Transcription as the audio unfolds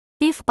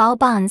beef bao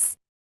buns.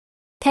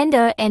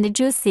 Tender and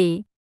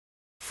juicy.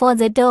 For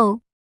the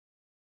dough: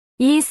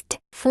 yeast,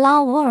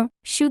 flour,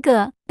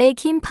 sugar,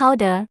 baking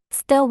powder.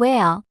 Stir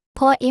well.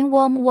 Pour in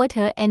warm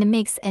water and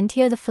mix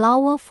until the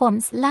flour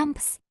forms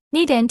lumps.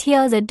 Knead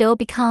until the dough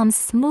becomes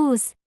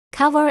smooth.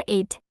 Cover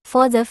it.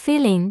 For the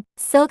filling: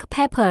 soak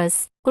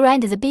peppers.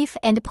 Grind the beef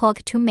and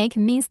pork to make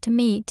minced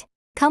meat.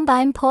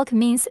 Combine pork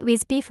mince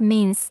with beef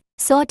mince,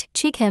 salt,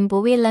 chicken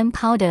bouillon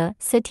powder,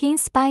 certain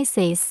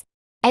spices.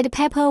 Add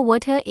pepper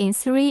water in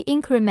 3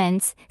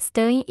 increments,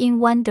 stirring in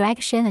one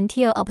direction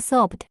until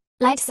absorbed.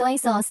 Light soy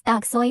sauce,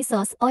 dark soy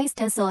sauce,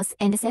 oyster sauce,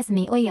 and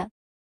sesame oil.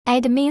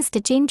 Add minced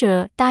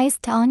ginger,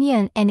 diced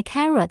onion, and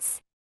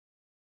carrots.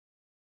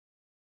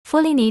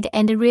 Fully knead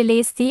and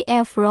release the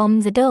air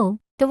from the dough.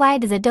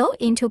 Divide the dough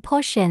into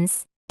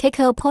portions. Take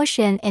a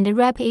portion and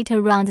wrap it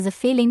around the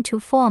filling to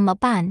form a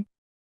bun.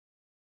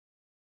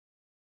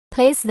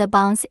 Place the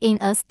buns in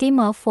a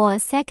steamer for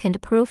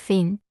second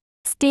proofing.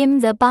 Steam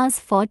the buns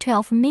for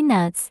 12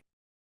 minutes.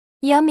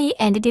 Yummy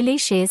and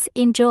delicious.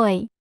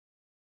 Enjoy!